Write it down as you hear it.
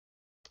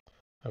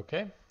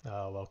Okay,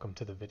 welcome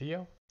to the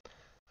video.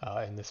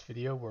 In this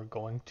video, we're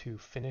going to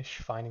finish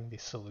finding the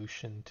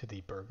solution to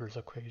the Burger's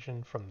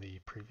equation from the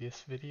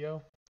previous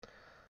video.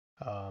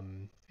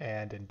 And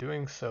in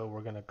doing so,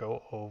 we're going to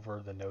go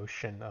over the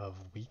notion of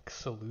weak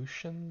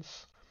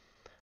solutions.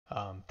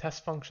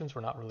 Test functions, we're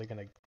not really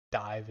going to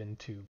dive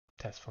into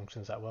test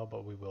functions that well,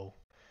 but we will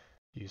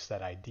use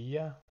that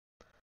idea.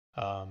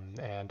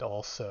 And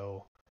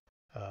also,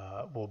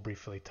 we'll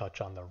briefly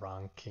touch on the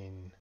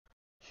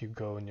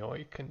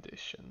Rankine-Hugoniot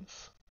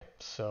conditions.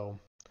 So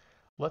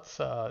let's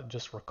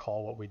just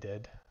recall what we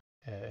did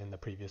in the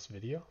previous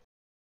video.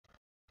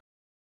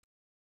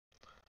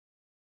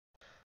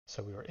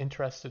 So we were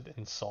interested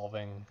in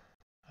solving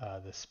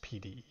this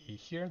PDE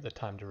here, the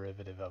time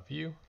derivative of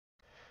u,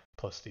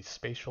 plus the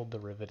spatial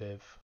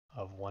derivative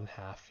of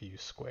 1/2 u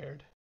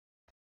squared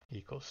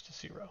equals to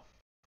 0.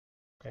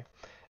 Okay,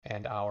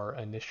 and our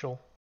initial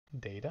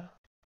data,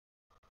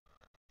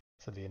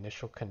 so the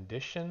initial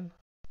condition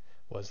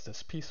was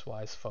this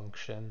piecewise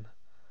function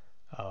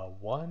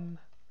 1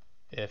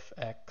 if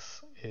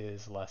x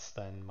is less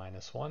than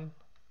 -1,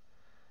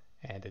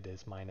 and it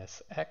is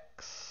minus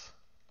x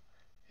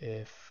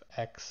if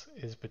x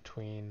is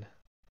between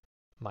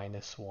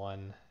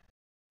 -1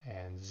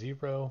 and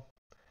 0,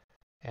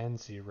 and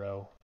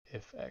 0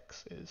 if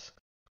x is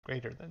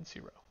greater than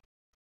 0.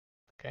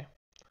 Okay,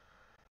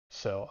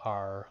 so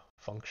our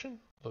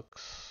function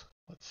looks,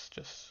 let's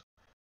just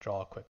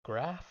draw a quick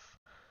graph.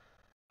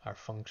 Our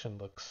function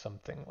looks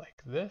something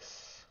like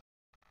this.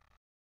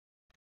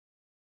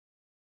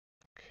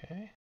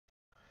 Okay,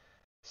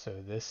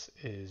 so this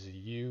is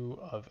u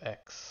of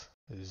x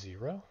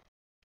 0,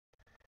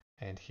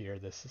 and here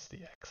this is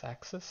the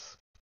x-axis.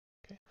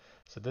 Okay,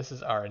 so this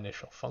is our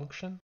initial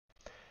function,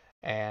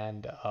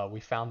 and we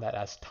found that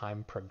as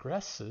time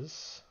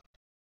progresses,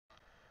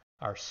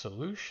 our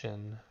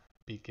solution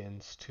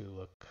begins to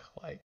look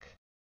like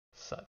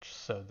such.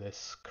 So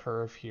this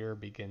curve here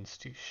begins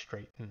to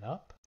straighten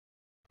up,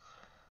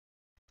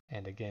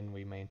 and again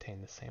we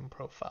maintain the same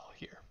profile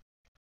here.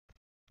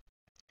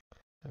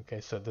 Okay,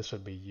 so this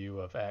would be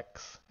u of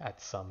x at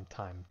some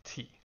time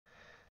t.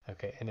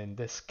 Okay, and in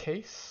this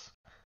case,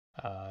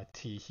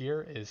 t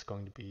here is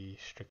going to be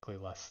strictly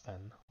less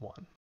than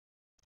 1.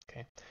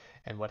 Okay,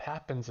 and what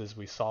happens is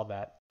we saw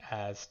that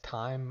as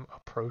time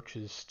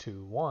approaches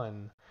to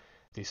 1,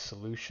 the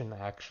solution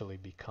actually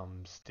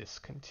becomes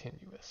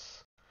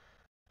discontinuous.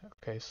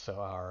 Okay,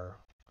 so our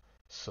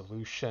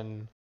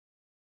solution,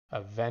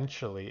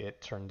 eventually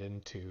it turned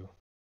into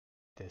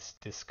this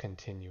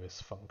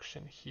discontinuous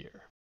function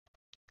here.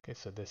 Okay,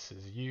 so this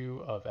is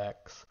u of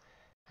x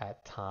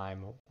at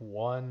time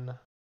 1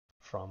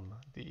 from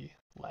the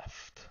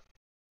left.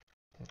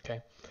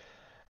 Okay,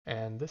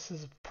 and this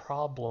is a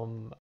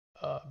problem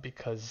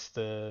because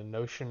the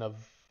notion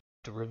of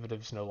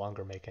derivatives no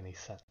longer make any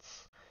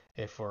sense.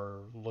 If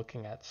we're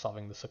looking at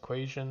solving this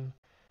equation,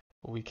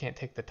 we can't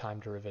take the time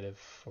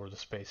derivative or the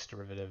space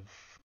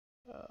derivative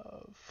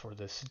for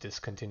this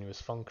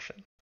discontinuous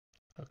function.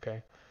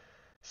 Okay,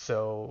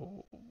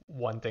 so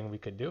one thing we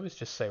could do is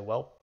just say,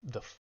 well,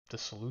 the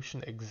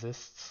solution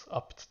exists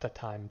up to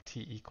time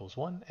t equals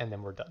 1, and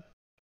then we're done.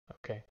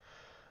 Okay,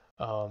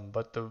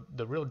 but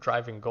the real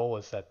driving goal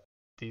is that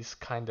these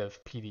kind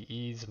of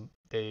PDEs,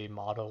 they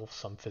model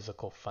some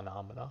physical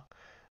phenomena,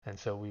 and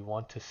so we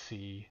want to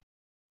see,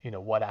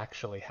 what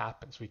actually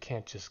happens. We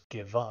can't just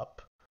give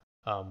up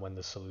when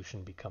the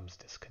solution becomes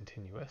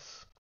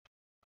discontinuous.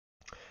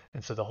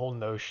 And so the whole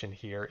notion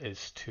here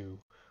is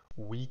to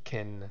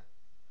weaken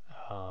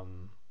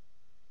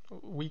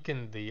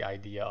the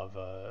idea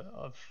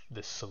of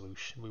this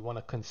solution. We want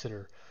to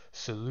consider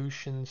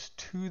solutions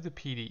to the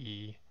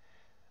PDE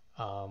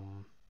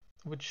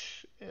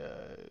which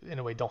in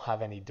a way don't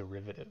have any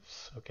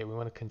derivatives. Okay, we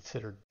want to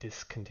consider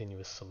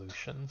discontinuous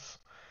solutions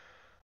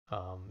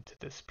to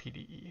this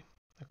PDE.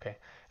 Okay,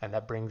 and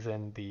that brings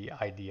in the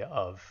idea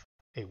of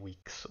a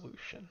weak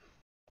solution.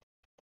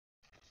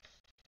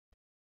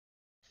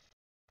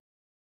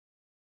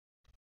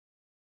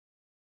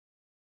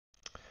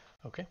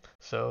 Okay,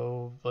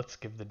 so let's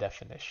give the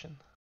definition.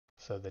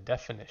 So the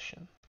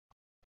definition,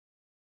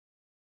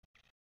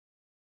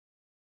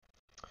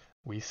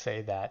 we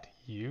say that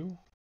u,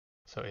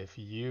 so if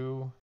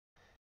u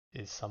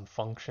is some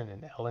function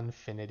in L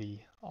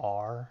infinity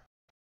R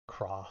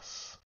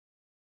cross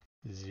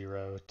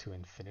 0 to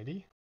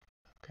infinity,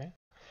 okay?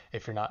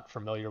 If you're not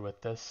familiar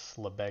with this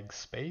Lebesgue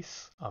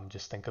space,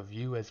 just think of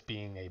u as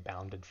being a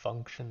bounded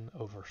function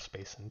over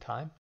space and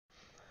time.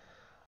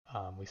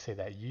 We say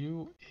that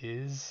u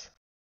is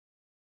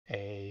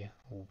a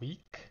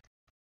weak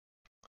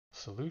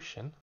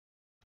solution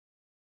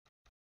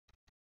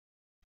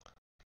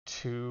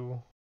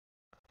to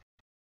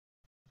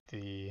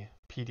the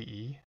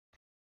PDE,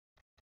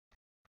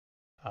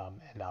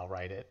 and I'll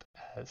write it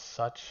as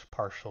such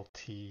partial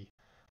t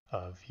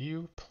of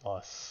u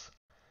plus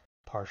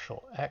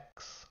partial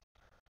x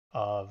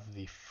of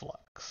the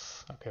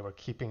flux. Okay, we're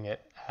keeping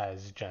it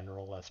as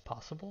general as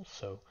possible,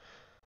 so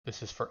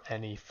this is for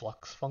any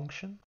flux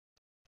function.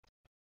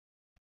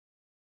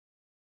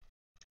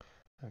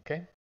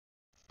 Okay,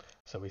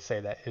 so we say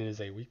that it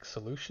is a weak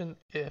solution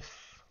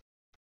if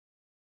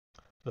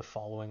the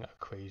following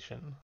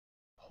equation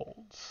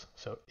holds.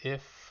 So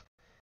if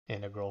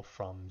integral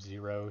from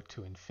 0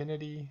 to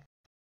infinity,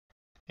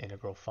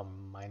 integral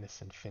from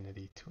minus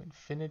infinity to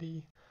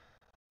infinity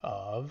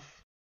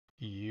of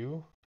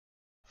u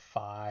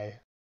phi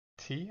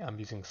t, I'm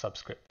using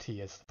subscript t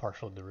as the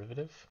partial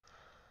derivative,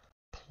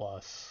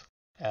 plus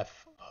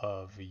f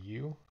of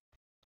u,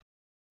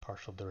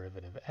 partial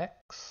derivative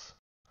x,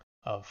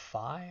 of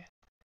phi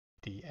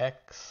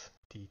dx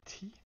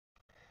dt.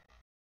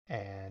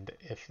 And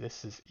if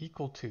this is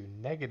equal to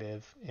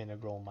negative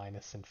integral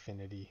minus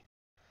infinity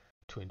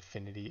to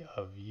infinity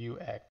of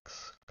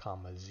ux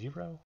comma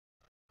 0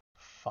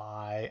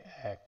 phi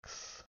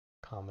x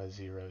comma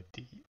 0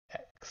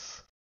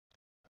 dx.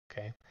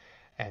 Okay,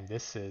 and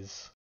this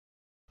is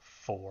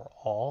for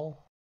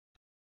all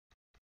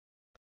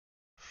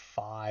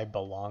phi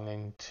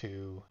belonging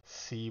to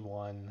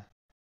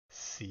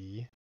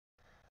C1C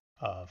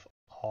of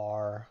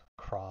r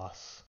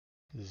cross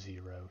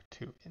 0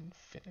 to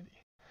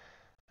infinity.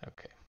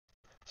 Okay,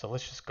 so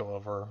let's just go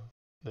over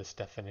this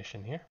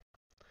definition here.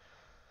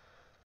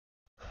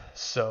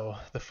 So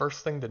the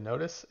first thing to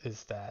notice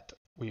is that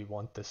we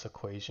want this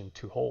equation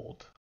to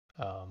hold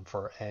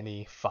for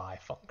any phi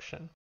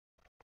function.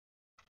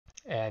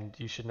 And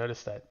you should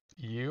notice that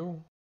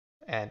u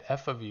and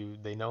f of u,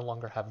 they no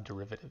longer have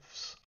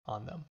derivatives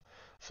on them.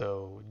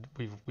 So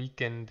we've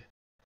weakened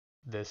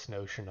this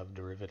notion of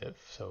derivative.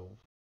 So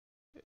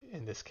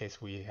in this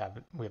case, we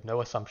have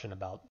no assumption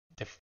about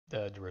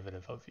the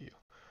derivative of u.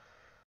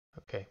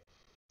 Okay.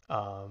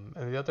 And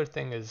the other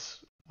thing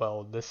is,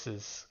 well, this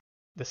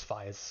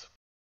phi is,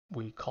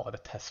 we call it a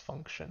test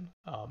function.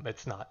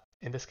 It's not,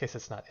 in this case,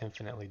 it's not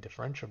infinitely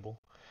differentiable,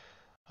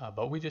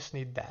 but we just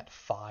need that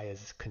phi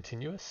is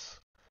continuous,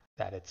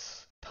 that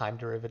its time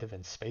derivative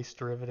and space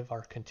derivative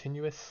are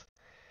continuous.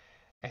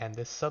 And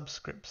this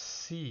subscript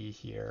c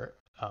here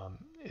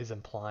is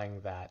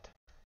implying that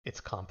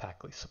it's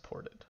compactly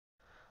supported.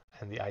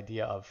 And the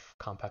idea of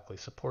compactly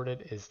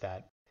supported is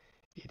that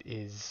it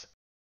is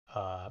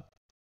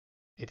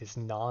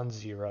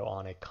non-zero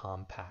on a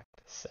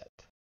compact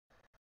set.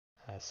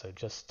 So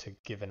just to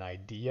give an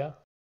idea,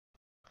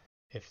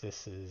 if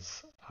this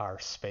is our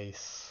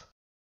space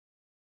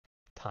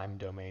time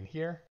domain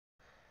here,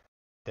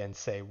 then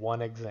say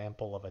one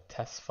example of a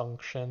test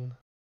function,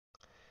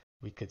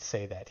 we could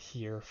say that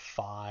here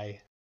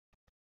phi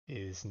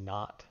is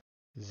not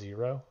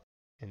 0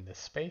 in this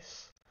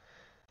space,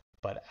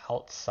 but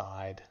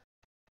outside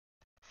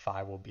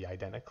phi will be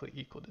identically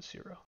equal to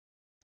 0.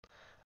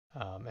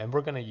 And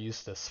we're going to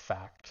use this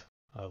fact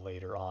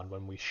later on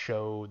when we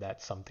show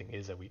that something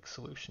is a weak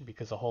solution,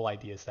 because the whole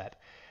idea is that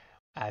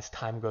as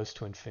time goes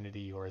to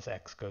infinity or as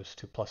x goes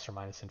to plus or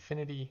minus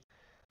infinity,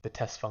 the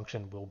test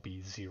function will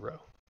be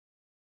 0.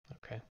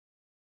 Okay.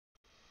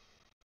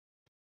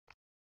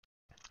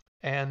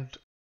 And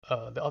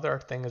the other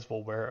thing is,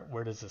 well,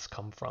 where does this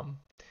come from?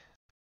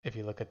 If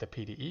you look at the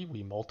PDE,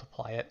 we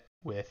multiply it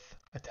with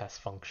a test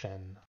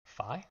function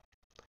phi,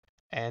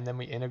 and then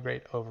we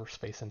integrate over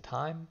space and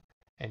time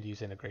and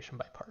use integration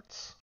by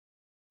parts.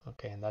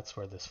 Okay, and that's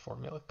where this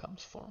formula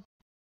comes from.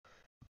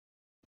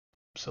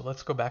 So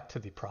let's go back to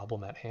the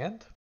problem at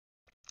hand.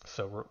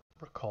 So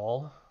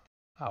recall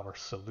our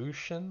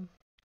solution.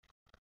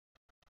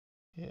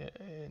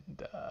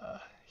 And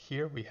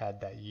here we had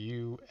that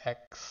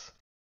ux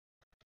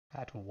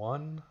at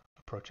 1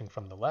 approaching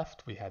from the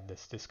left. We had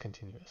this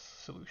discontinuous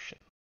solution.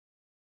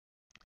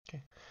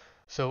 Okay,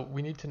 so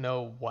we need to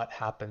know what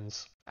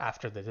happens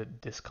after the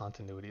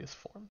discontinuity is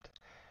formed.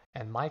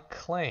 And my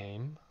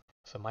claim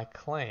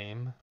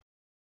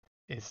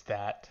is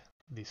that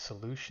the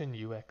solution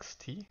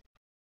uxt,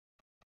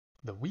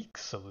 the weak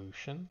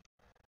solution,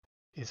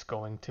 is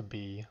going to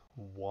be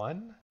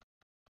 1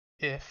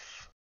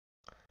 if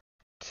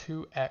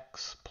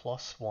 2x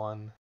plus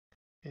 1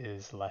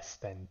 is less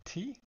than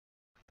t,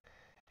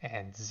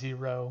 and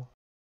 0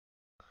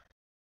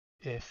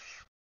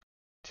 if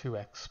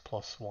 2x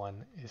plus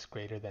 1 is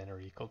greater than or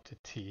equal to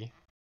t,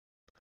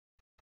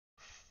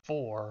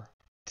 for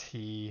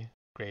t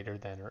greater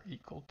than or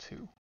equal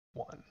to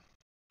 1.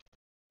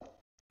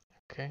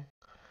 Okay,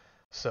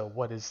 so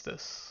what is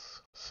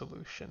this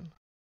solution?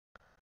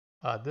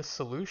 This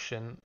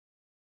solution,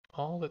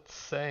 all it's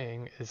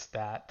saying is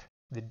that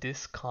the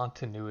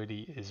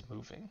discontinuity is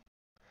moving.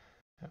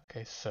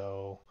 Okay,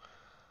 so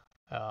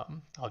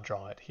I'll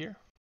draw it here.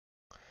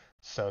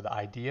 So the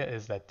idea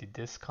is that the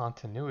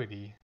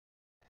discontinuity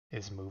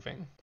is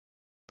moving.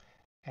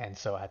 And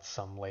so at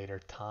some later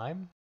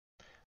time,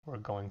 we're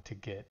going to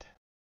get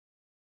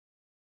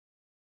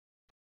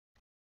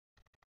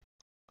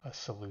a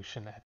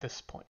solution at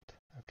this point.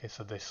 Okay,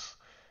 so this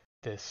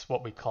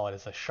what we call it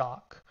is a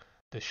shock.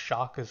 The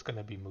shock is going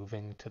to be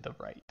moving to the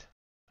right,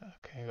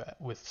 okay,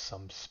 with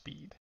some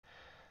speed.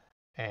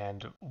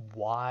 And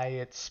why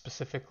it's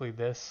specifically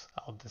this,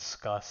 I'll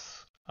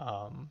discuss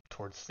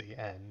towards the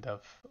end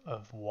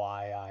of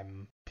why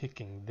I'm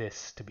picking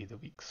this to be the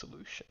weak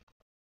solution.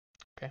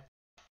 Okay,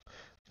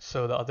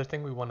 So the other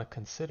thing we want to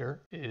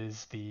consider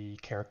is the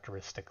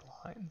characteristic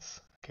lines.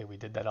 Okay, we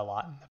did that a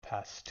lot in the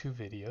past two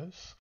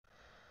videos.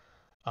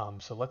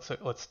 So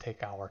let's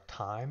take our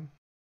time.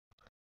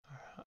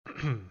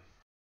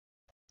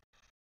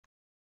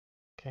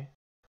 Okay.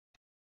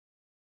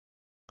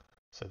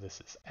 So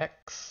this is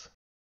x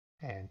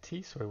and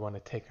t. So we want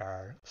to take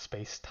our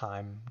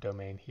space-time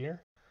domain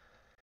here.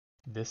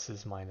 This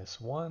is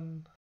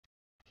 -1.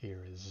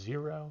 Here is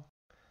 0.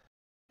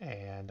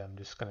 And I'm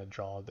just going to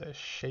draw the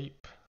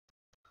shape.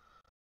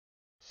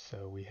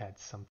 So we had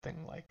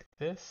something like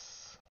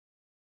this.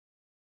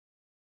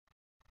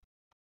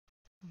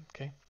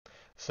 Okay.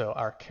 So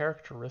our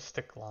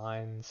characteristic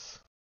lines,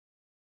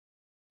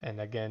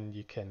 and again,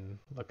 you can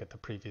look at the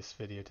previous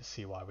video to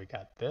see why we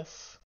got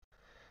this,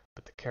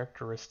 but the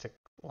characteristic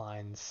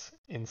lines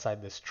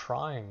inside this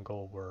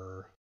triangle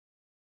were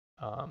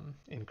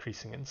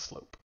increasing in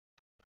slope.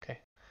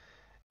 Okay.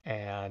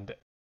 And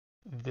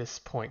this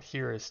point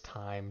here is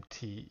time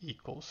t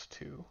equals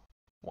to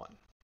 1.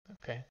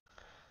 Okay.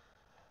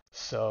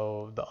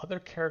 So the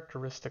other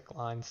characteristic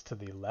lines to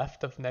the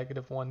left of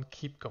 -1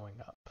 keep going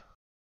up.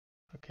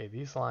 Okay,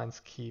 these lines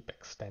keep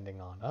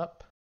extending on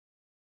up.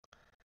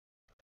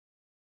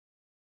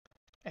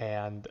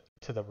 And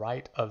to the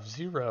right of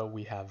 0,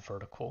 we have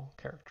vertical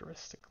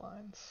characteristic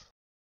lines.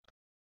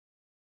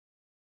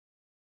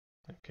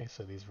 Okay,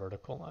 so these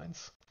vertical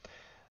lines.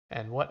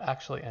 And what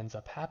actually ends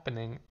up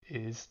happening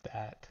is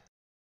that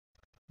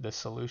the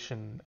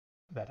solution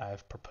that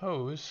I've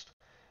proposed,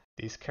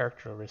 these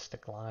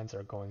characteristic lines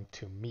are going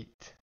to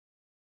meet.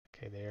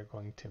 Okay, they are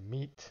going to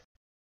meet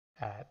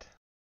at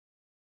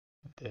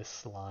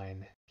this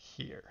line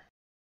here.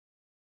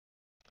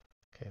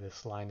 Okay,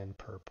 this line in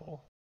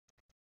purple.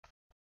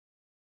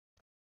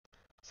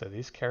 So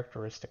these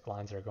characteristic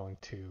lines are going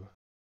to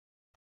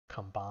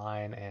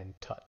combine and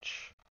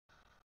touch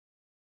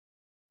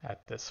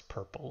at this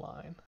purple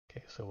line.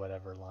 Okay, so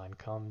whatever line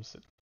comes,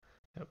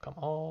 it'll come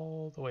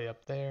all the way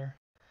up there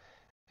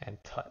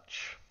and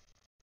touch.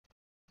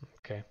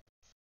 Okay,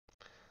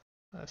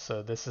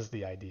 so this is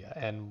the idea.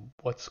 And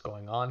what's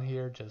going on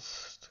here,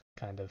 just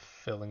kind of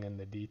filling in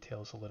the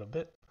details a little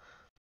bit.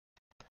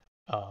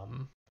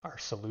 Our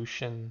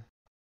solution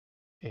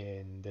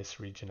in this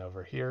region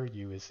over here,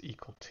 u is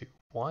equal to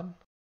 1.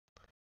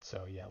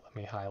 So yeah, let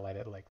me highlight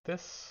it like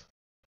this.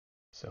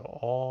 So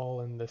all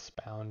in this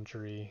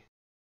boundary,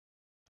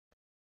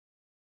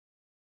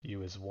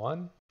 u is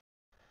 1.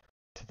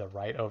 To the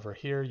right over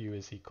here, u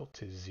is equal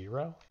to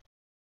 0.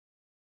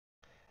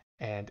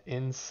 And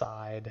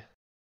inside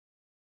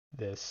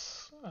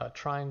this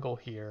triangle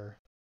here,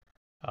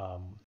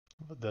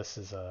 this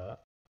is a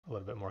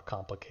little bit more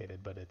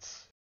complicated, but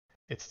it's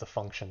the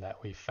function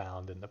that we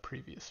found in the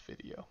previous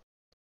video.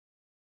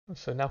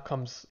 So now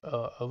comes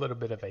a little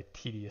bit of a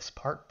tedious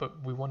part, but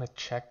we want to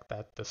check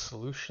that the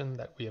solution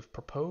that we have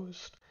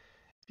proposed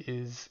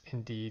is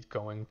indeed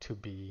going to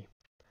be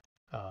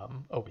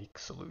a weak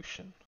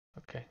solution.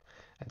 Okay,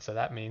 and so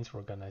that means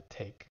we're going to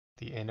take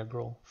the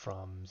integral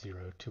from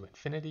 0 to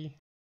infinity,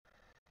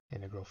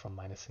 integral from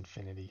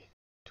 -infinity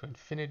to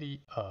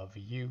infinity of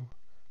u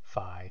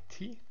phi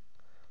t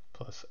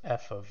plus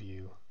f of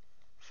u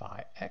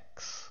phi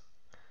x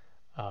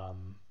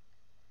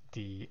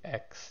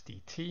dx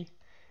dt,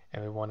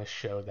 and we want to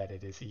show that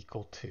it is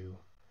equal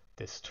to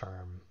this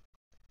term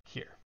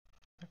here.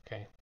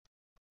 Okay,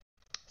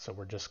 so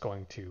we're just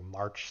going to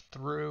march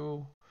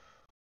through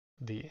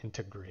the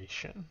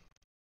integration.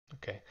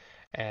 Okay,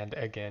 and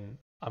again,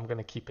 I'm going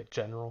to keep it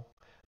general,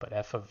 but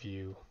f of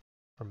u,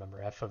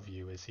 remember f of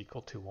u is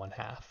equal to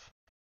 1/2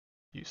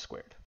 u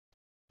squared.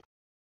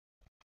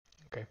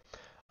 Okay,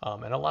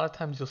 and a lot of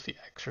times you'll see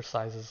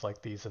exercises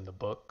like these in the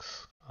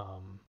books,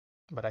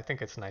 but I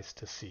think it's nice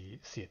to see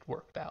it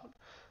worked out.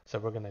 So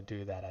we're going to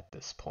do that at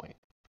this point.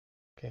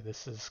 Okay,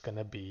 this is going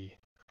to be,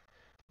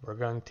 we're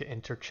going to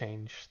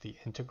interchange the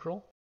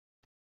integral,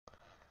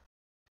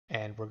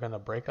 and we're going to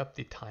break up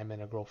the time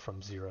integral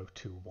from 0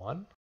 to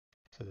 1.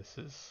 So this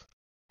is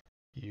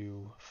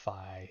u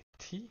phi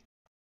t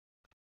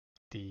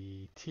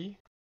dt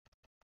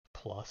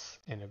plus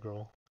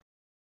integral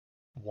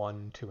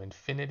 1 to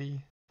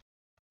infinity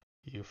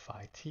u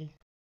phi t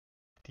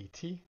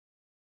dt,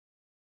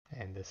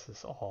 and this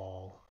is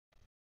all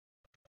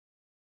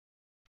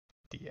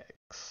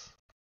dx.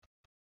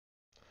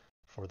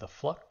 For the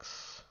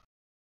flux,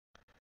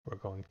 we're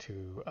going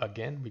to,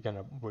 again,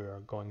 we're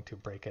going to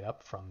break it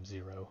up from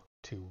 0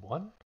 to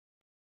 1.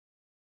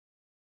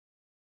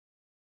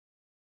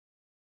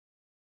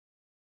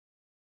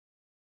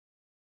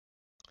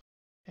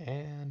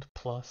 And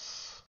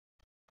plus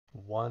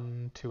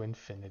 1 to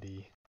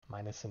infinity,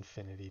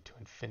 -infinity to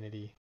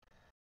infinity,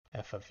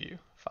 f of u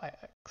phi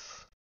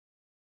x.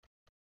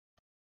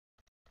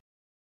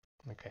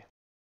 Okay.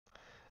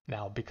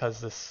 Now,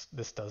 because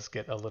this does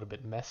get a little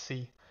bit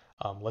messy,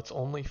 let's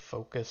only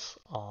focus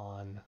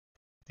on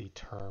the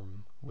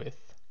term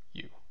with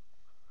u.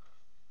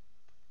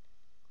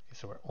 Okay,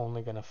 so we're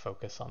only going to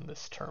focus on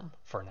this term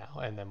for now,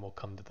 and then we'll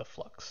come to the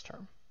flux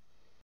term.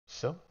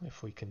 So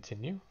if we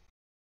continue,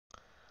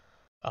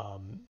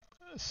 Um,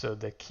 so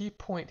the key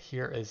point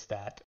here is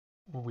that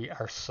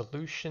our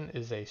solution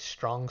is a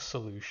strong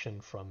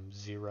solution from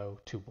 0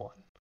 to 1.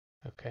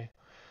 Okay,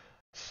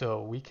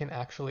 so we can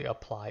actually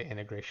apply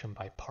integration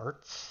by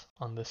parts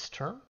on this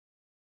term.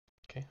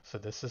 Okay, so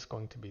this is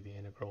going to be the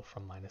integral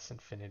from minus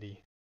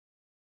infinity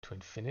to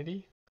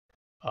infinity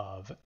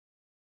of,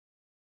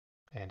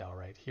 and I'll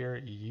write here,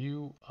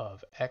 u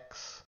of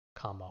x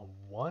comma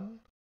 1,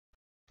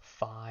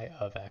 phi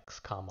of x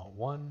comma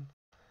 1,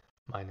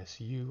 minus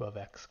u of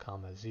x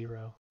comma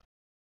 0,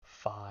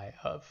 phi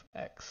of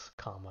x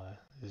comma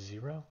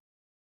 0,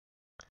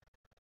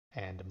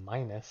 and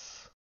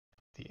minus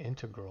the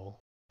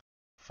integral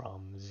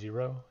from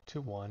 0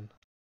 to 1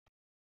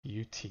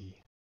 ut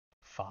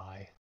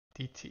phi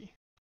dt.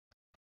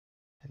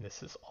 And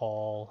this is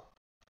all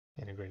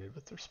integrated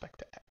with respect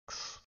to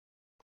x.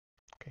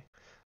 Okay,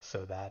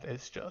 so that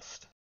is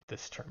just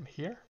this term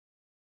here.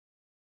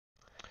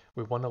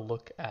 We want to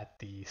look at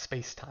the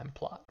space-time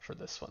plot for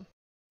this one.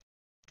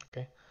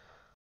 Okay,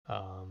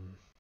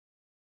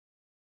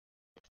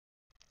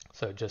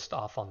 so just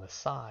off on the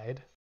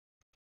side,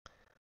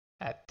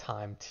 at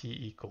time t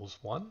equals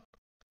 1,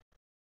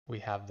 we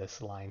have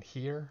this line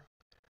here,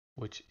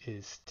 which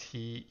is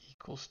t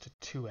equals to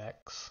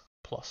 2x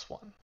plus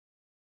 1.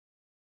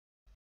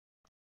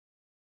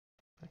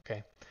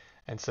 Okay,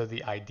 and so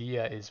the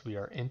idea is we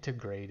are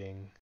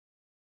integrating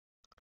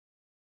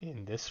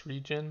in this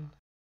region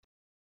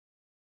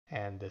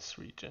and this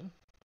region.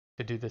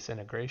 To do this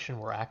integration,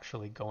 we're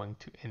actually going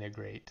to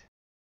integrate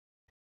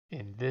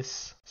in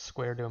this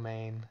square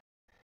domain,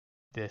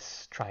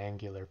 this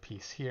triangular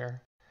piece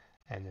here,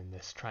 and then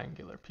this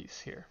triangular piece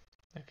here.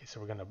 Okay,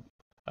 so we're going to,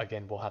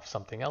 again, we'll have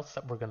something else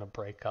that we're going to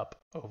break up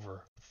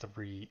over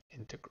 3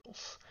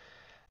 integrals.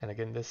 And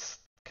again, this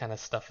kind of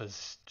stuff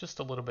is just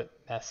a little bit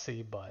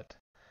messy, but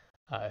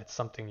it's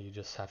something you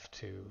just have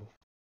to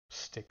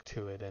stick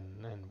to it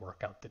and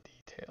work out the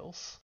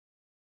details.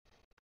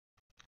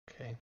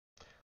 Okay,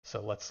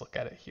 so let's look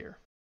at it here.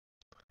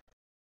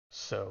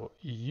 So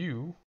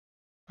u,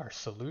 our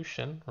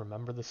solution,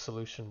 remember the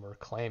solution we're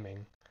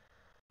claiming,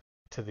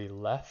 to the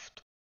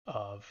left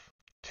of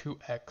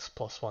 2x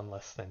plus 1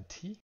 less than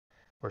t,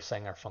 we're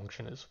saying our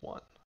function is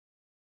 1.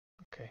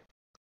 Okay,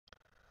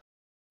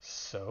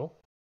 so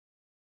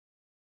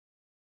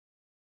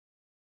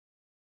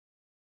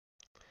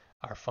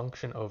our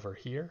function over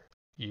here,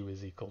 u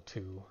is equal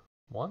to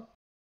 1.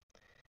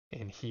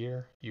 In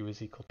here, u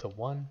is equal to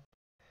 1.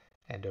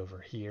 And over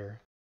here,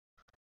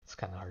 it's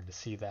kind of hard to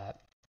see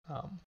that,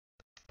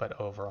 but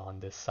over on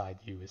this side,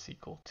 u is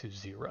equal to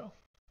 0.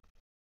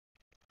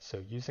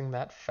 So using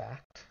that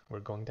fact,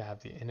 we're going to have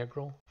the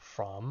integral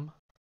from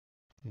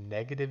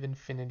negative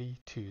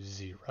infinity to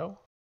 0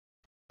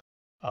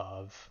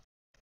 of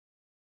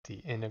the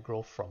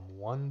integral from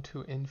 1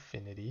 to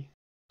infinity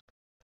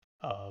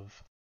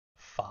of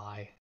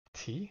phi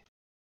t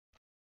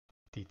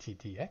dt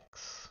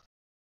dx.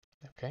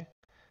 Okay,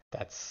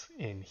 that's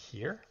in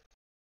here.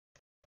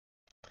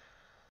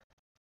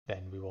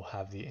 Then we will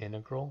have the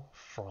integral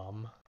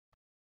from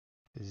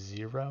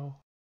 0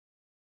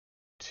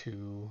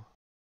 to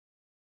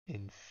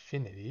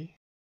infinity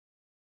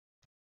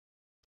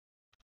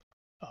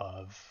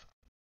of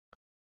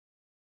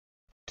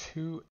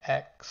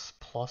 2x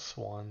plus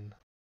 1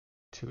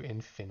 to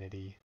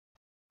infinity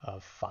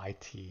of phi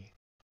t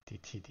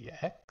dt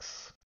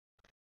dx.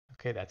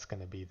 Okay, that's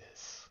going to be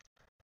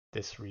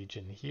this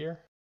region here,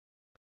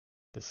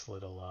 this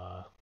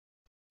little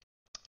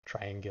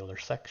triangular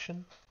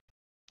section.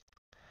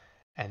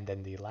 And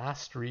then the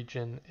last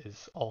region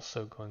is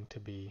also going to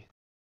be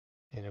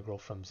integral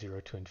from 0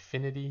 to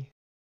infinity.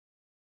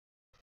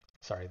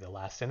 Sorry, the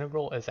last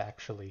integral is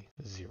actually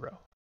 0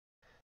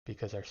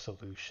 because our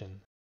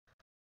solution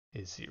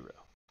is 0.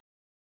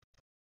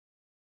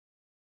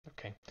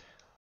 Okay,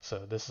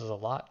 so this is a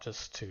lot.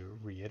 Just to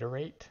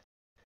reiterate,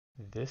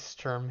 this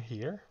term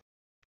here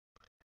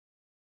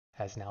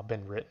has now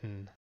been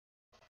written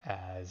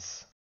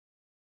as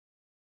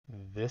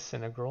this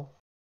integral,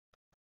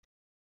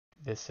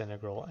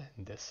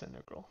 and this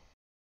integral.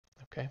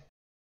 Okay,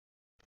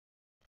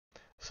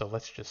 so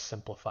let's just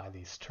simplify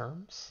these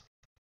terms.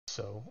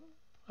 So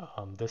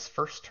this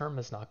first term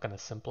is not going to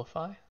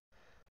simplify.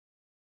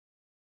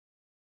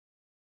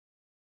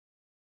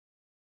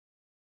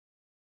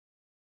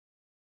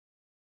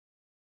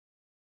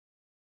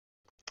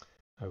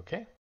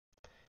 Okay,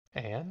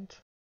 and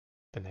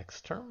the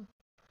next term,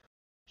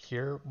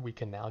 here we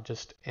can now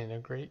just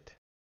integrate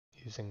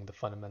using the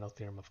fundamental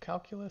theorem of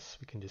calculus.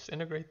 We can just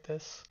integrate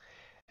this,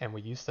 and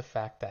we use the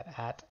fact that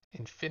at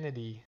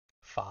infinity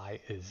phi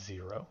is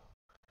 0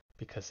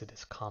 because it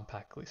is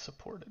compactly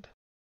supported.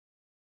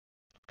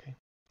 Okay,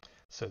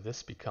 so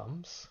this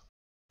becomes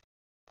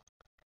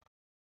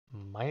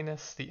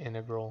minus the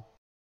integral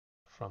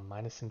from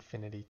minus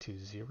infinity to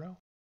 0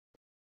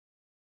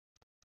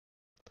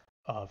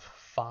 of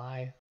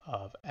phi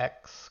of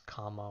x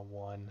comma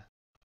 1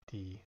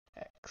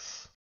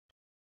 dx.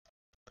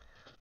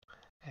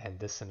 And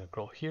this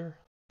integral here,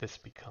 this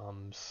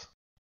becomes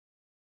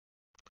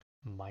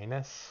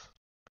minus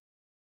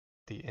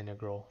the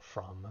integral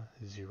from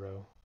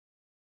 0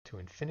 to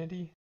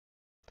infinity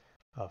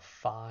of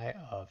phi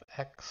of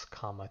x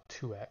comma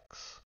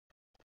 2x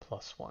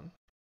plus 1.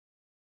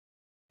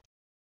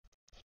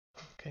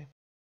 Okay.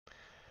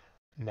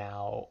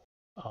 Now,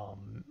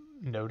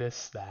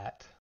 notice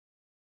that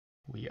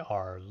we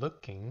are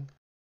looking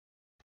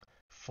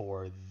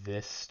for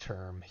this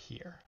term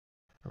here.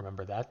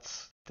 Remember,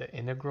 that's the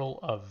integral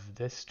of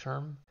this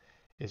term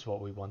is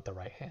what we want the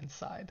right-hand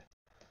side.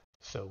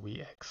 So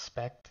we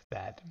expect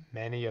that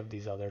many of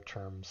these other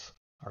terms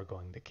are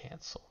going to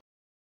cancel.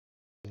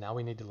 Now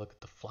we need to look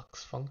at the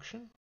flux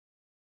function.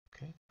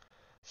 Okay,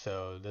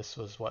 so this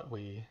was what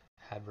we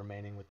had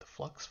remaining with the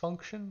flux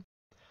function.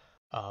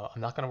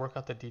 I'm not going to work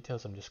out the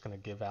details. I'm just going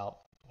to give out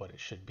what it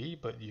should be,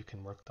 but you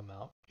can work them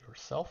out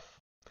yourself.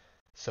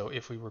 So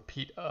if we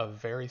repeat a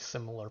very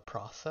similar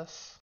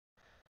process,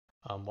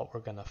 what we're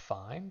going to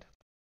find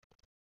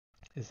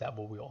is that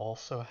we will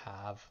also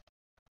have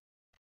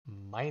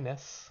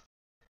minus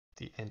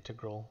the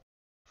integral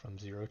from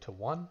 0 to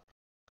 1,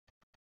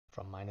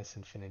 from minus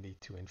infinity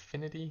to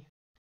infinity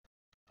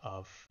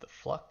of the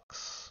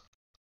flux,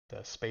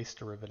 the space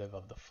derivative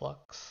of the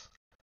flux,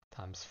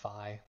 times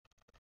phi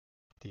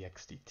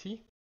dx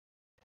dt.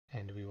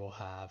 And we will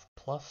have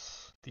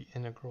plus the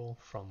integral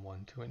from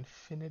 1 to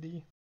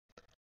infinity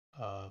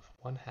of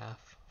 1/2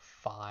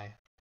 phi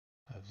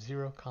of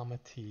 0 comma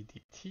t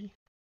dt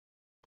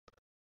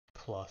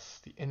plus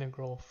the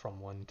integral from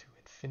 1 to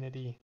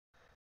infinity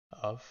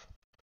of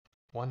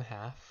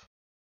 1/2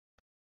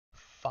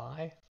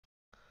 phi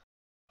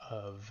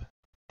of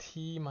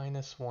t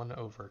minus 1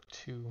 over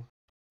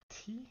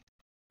 2t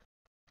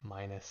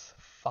minus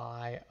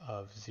phi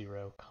of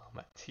 0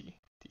 comma t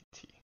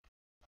dt.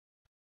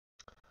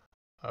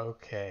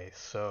 Okay,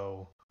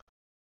 so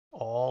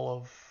all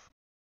of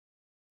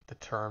the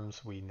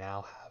terms, we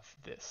now have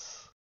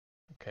this.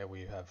 Okay,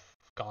 we have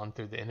gone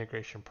through the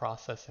integration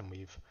process and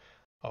we've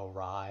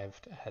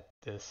arrived at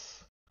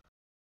this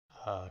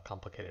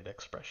complicated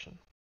expression.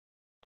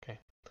 Okay,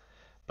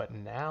 but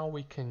now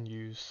we can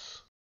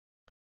use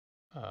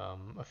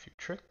a few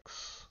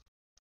tricks.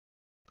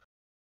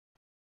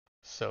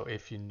 So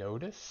if you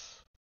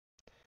notice,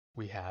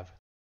 we have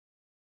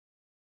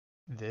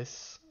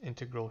this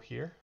integral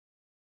here,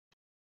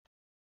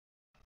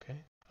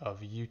 okay,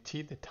 of ut,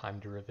 the time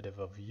derivative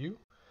of u,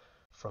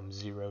 from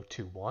 0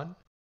 to 1,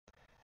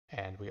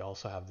 and we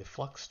also have the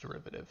flux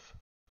derivative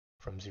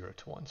from 0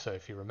 to 1. So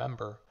if you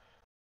remember,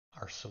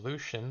 our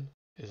solution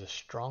is a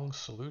strong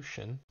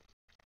solution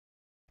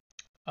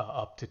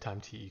up to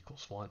time t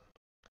equals 1.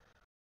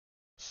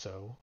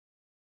 So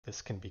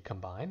this can be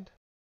combined.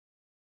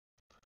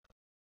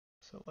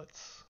 So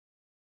let's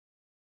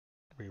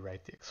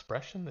rewrite the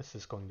expression. This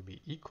is going to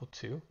be equal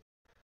to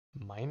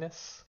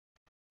minus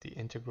the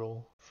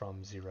integral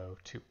from 0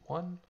 to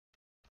 1,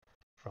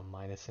 from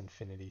minus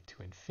infinity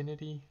to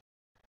infinity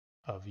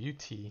of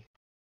ut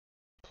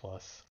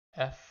plus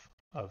f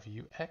of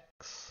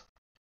ux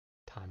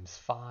times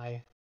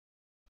phi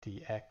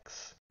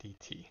dx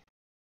dt.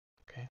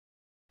 Okay,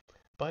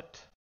 but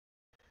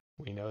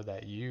we know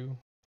that u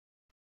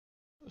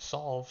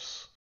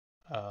solves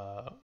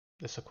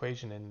this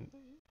equation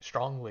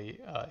strongly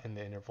in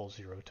the interval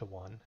 0 to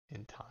 1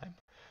 in time.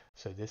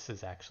 So this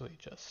is actually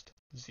just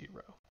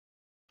 0.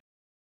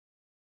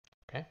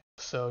 Okay,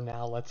 so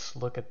now let's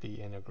look at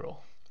the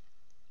integral.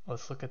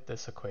 Let's look at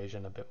this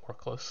equation a bit more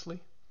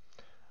closely.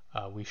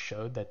 We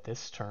showed that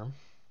this term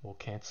will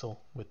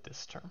cancel with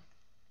this term.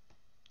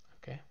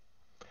 Okay.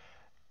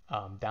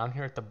 Down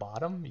here at the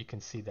bottom, you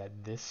can see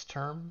that this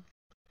term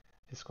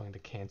is going to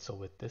cancel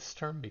with this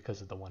term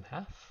because of the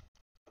 1/2.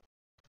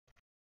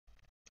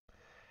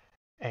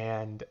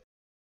 And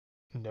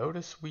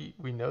notice we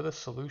know the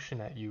solution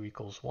at u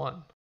equals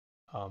 1.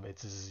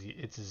 It's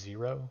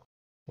 0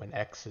 when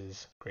x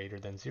is greater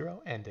than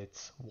 0, and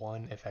it's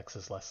 1 if x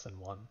is less than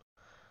 1.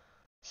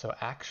 So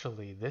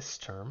actually this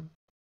term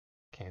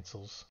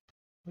cancels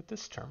with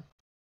this term.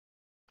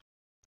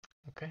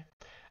 Okay,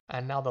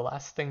 and now the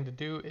last thing to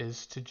do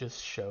is to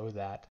just show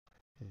that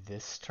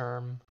this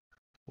term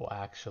will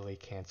actually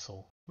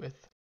cancel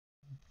with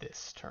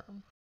this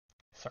term.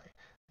 Sorry,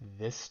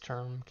 this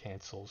term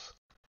cancels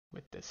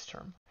with this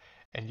term.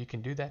 And you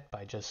can do that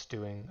by just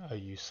doing a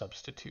u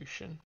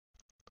substitution.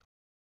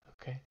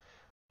 Okay,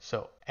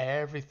 so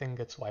everything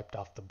gets wiped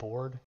off the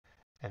board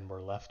and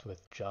we're left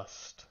with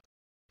just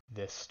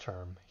this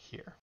term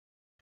here.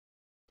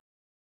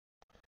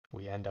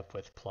 We end up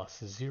with plus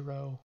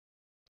 0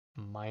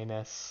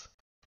 minus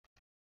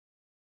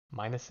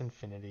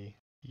infinity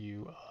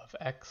u of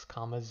x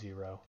comma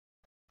 0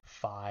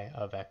 phi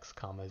of x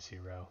comma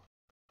 0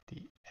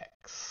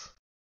 dx.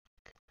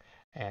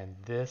 And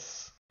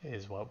this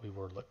is what we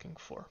were looking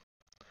for.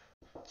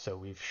 So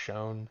we've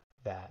shown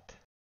that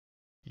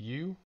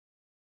u,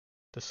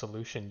 the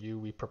solution u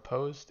we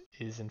proposed,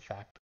 is in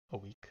fact a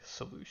weak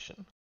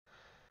solution.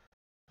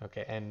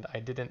 Okay, and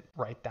I didn't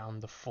write down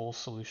the full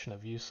solution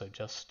of u, so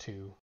just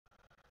to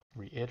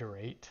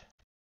reiterate,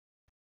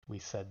 we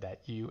said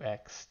that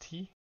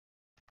uxt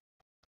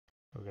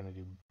We're going to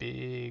do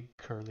big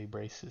curly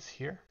braces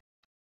here.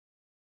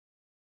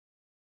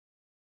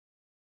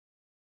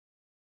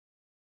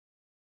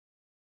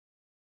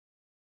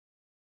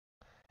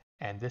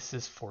 And this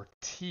is for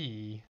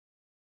t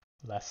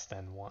less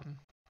than 1,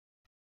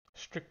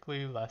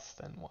 strictly less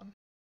than 1.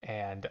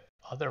 And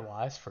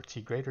otherwise, for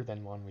t greater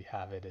than 1, we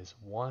have it as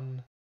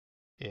 1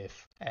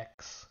 if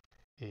x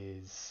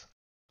is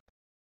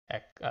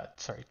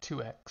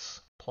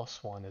 2x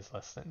plus 1 is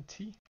less than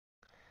t,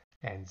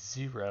 and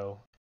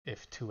 0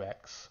 if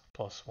 2x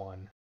plus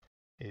 1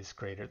 is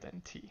greater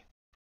than t.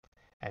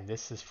 And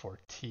this is for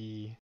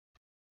t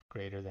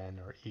greater than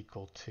or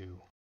equal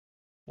to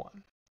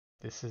 1.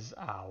 This is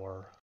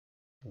our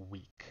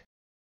weak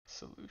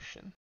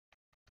solution.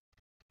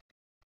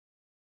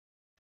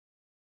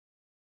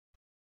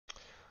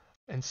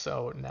 And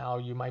so now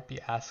you might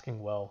be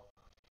asking, well,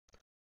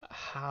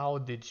 how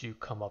did you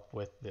come up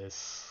with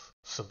this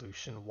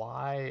solution?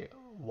 Why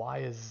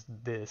is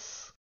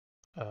this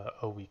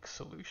a weak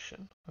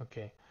solution?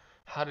 Okay,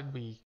 how did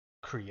we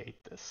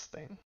create this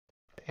thing?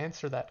 To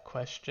answer that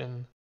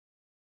question,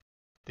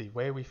 the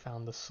way we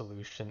found the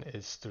solution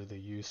is through the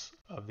use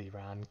of the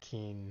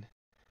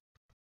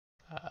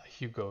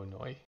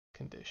Rankine-Hugoniot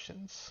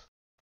conditions.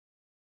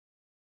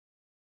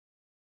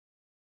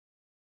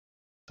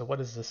 So what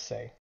does this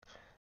say?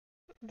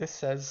 This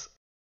says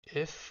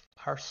if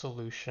our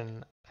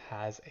solution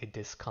has a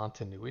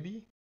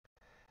discontinuity,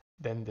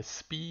 then the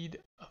speed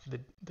of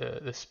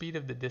the speed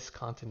of the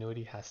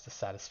discontinuity has to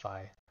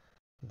satisfy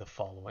the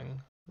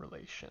following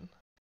relation.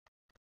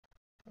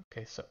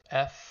 Okay, so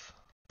F,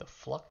 the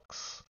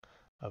flux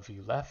of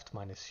u left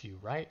minus u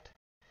right,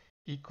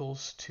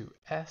 equals to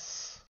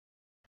S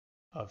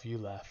of u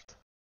left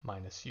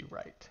minus u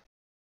right.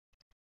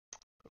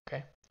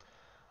 Okay,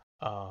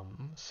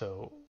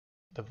 so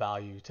the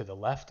value to the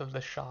left of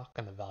the shock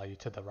and the value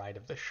to the right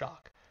of the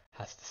shock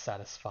has to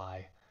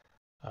satisfy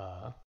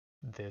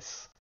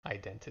this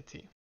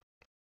identity.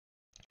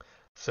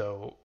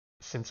 So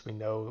since we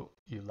know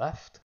u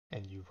left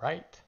and u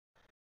right,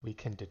 we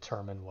can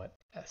determine what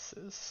S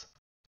is.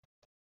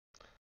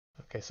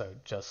 Okay, so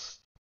just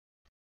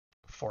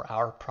for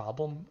our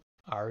problem,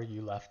 our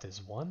u left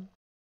is 1,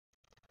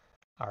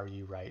 our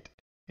u right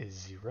is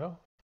 0,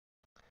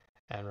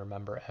 and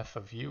remember f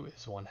of u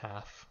is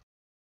 1/2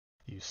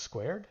 u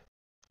squared.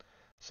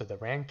 So the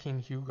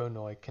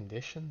Rankine-Hugoniot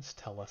conditions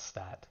tell us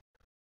that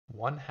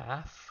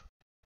 1/2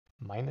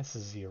 minus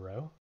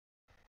 0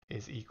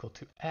 is equal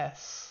to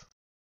S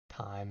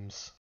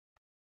times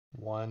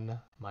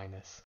 1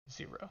 minus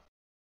 0.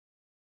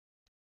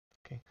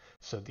 Okay,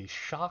 so the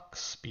shock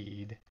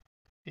speed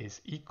is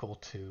equal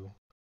to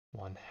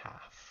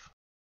 1/2.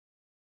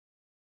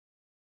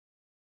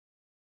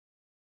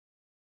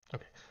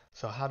 Okay,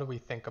 so how do we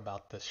think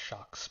about this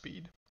shock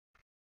speed?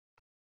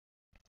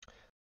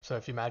 So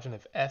if you imagine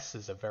if S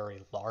is a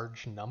very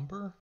large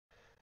number,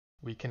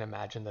 we can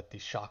imagine that the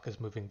shock is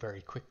moving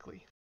very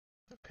quickly.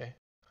 Okay,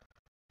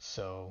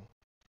 so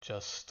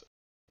just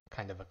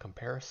kind of a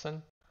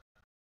comparison.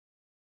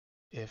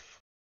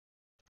 If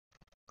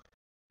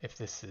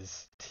this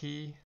is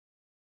t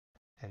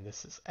and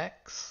this is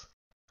x,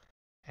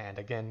 and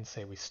again,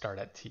 say we start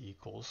at t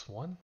equals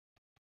 1,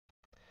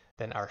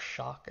 then our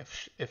shock,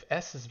 if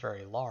S is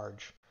very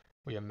large,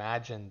 we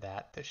imagine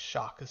that the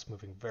shock is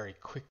moving very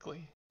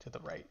quickly to the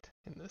right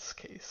in this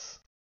case.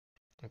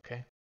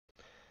 Okay,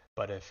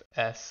 but if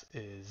S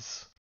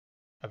is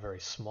a very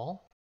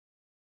small,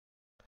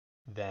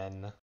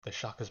 then the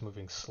shock is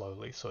moving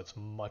slowly, so it's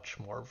much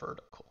more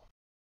vertical.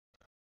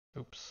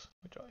 Oops,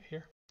 we draw it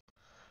here.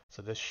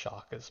 So this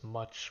shock is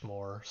much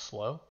more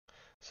slow.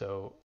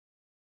 So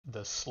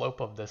the slope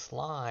of this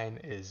line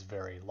is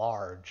very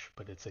large,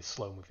 but it's a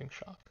slow moving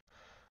shock.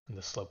 And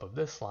the slope of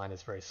this line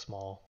is very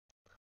small.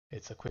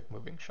 It's a quick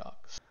moving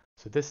shock.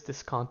 So this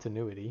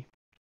discontinuity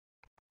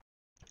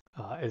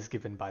is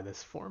given by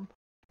this form.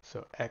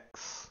 So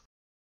x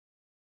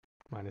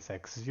minus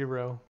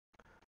x0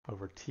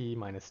 over t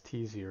minus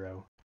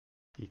t0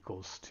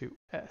 equals to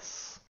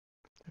S.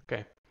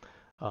 Okay.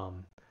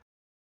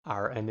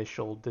 Our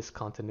initial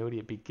discontinuity,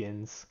 it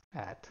begins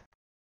at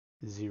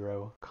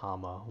 0,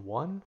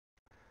 1.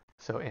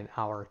 So in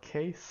our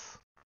case,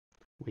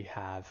 we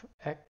have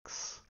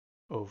x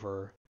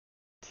over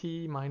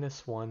t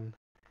minus 1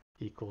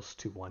 equals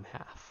to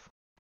 1/2.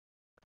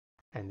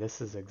 And this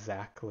is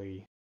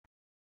exactly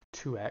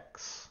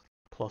 2x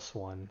plus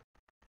 1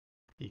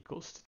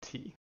 equals to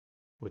t,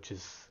 which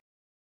is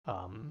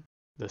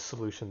the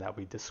solution that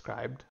we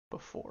described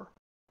before.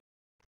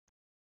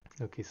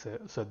 Okay,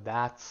 so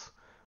that's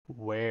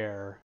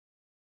where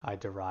I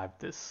derived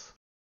this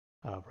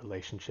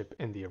relationship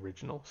in the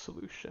original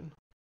solution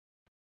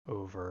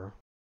over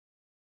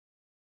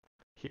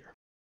here.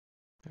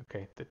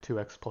 Okay, the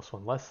 2x plus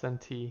 1 less than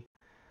t,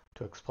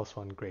 2x plus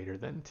 1 greater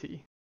than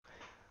t,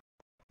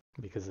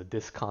 because the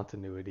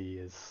discontinuity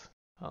is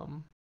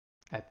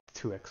at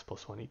 2x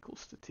plus 1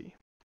 equals to t.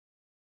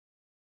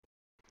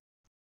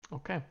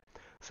 Okay,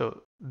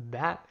 so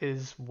that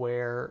is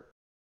where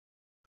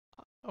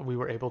we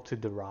were able to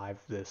derive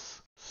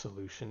this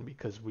solution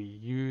because we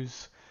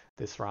use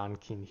this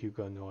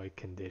Rankine-Hugoniot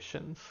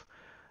conditions.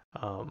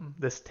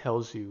 This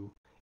tells you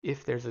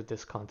if there's a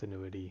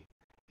discontinuity,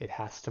 it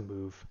has to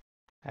move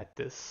at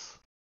this,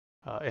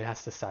 it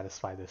has to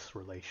satisfy this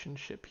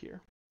relationship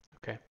here.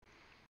 Okay.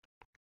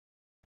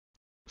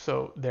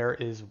 So there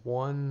is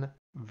one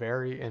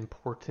very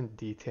important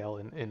detail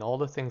in all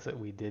the things that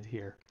we did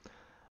here,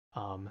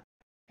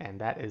 and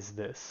that is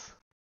this.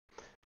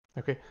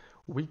 Okay,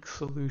 weak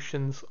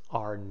solutions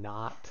are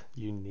not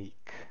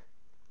unique.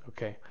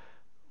 Okay,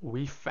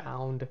 we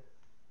found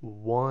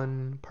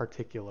one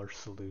particular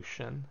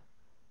solution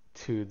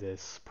to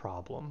this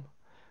problem,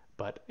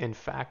 but in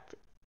fact,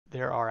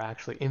 there are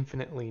actually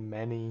infinitely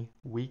many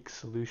weak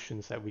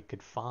solutions that we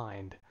could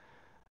find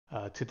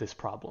to this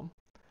problem,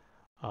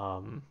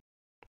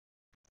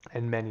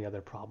 and many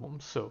other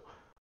problems. So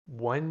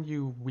when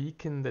you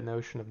weaken the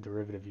notion of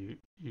derivative,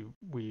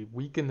 we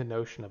weaken the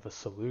notion of a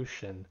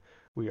solution,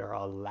 we are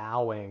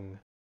allowing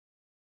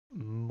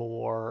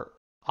more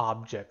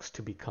objects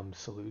to become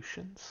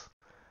solutions.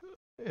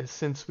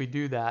 Since we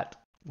do that,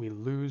 we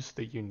lose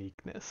the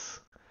uniqueness.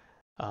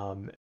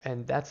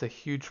 And that's a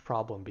huge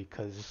problem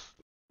because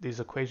these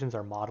equations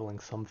are modeling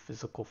some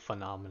physical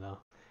phenomena,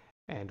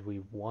 and we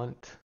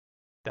want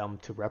them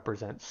to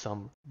represent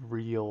some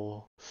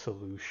real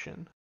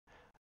solution.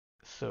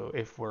 So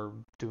if we're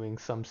doing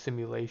some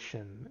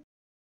simulation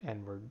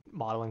and we're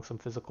modeling some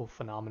physical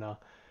phenomena,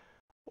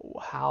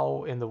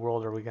 how in the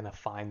world are we going to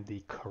find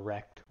the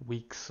correct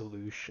weak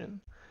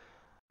solution?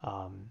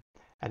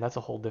 And that's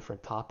a whole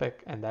different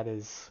topic, and that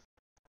is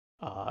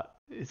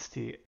it's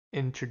to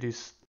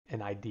introduce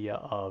an idea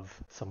of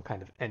some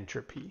kind of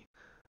entropy,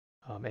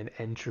 an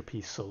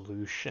entropy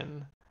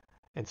solution.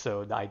 And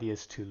so the idea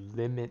is to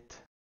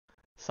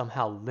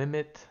somehow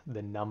limit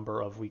the number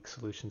of weak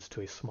solutions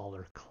to a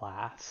smaller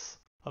class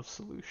of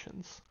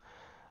solutions.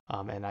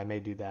 And I may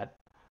do that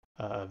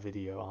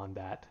video on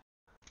that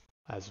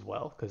as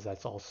well, because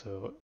that's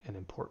also an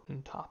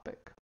important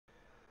topic.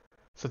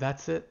 So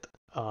that's it.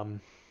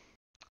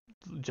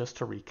 Just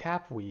to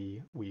recap,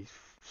 we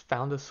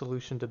found a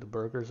solution to the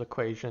Burger's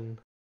equation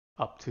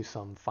up to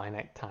some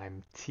finite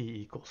time t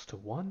equals to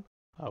 1,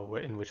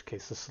 in which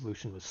case the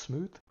solution was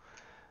smooth.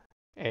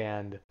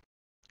 And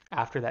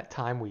after that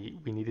time, we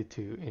needed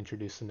to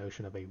introduce the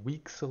notion of a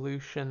weak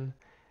solution,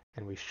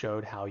 and we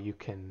showed how you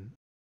can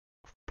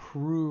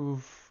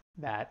prove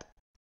that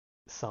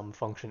some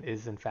function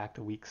is in fact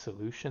a weak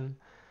solution.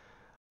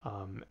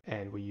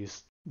 And we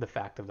used the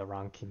fact of the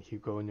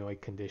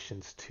Rankine-Hugoniot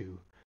conditions to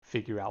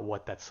figure out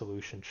what that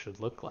solution should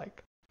look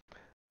like.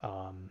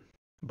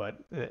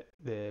 But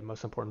the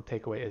most important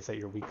takeaway is that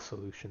your weak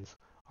solutions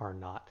are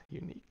not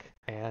unique.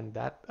 And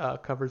that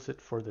covers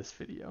it for this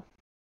video.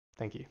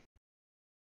 Thank you.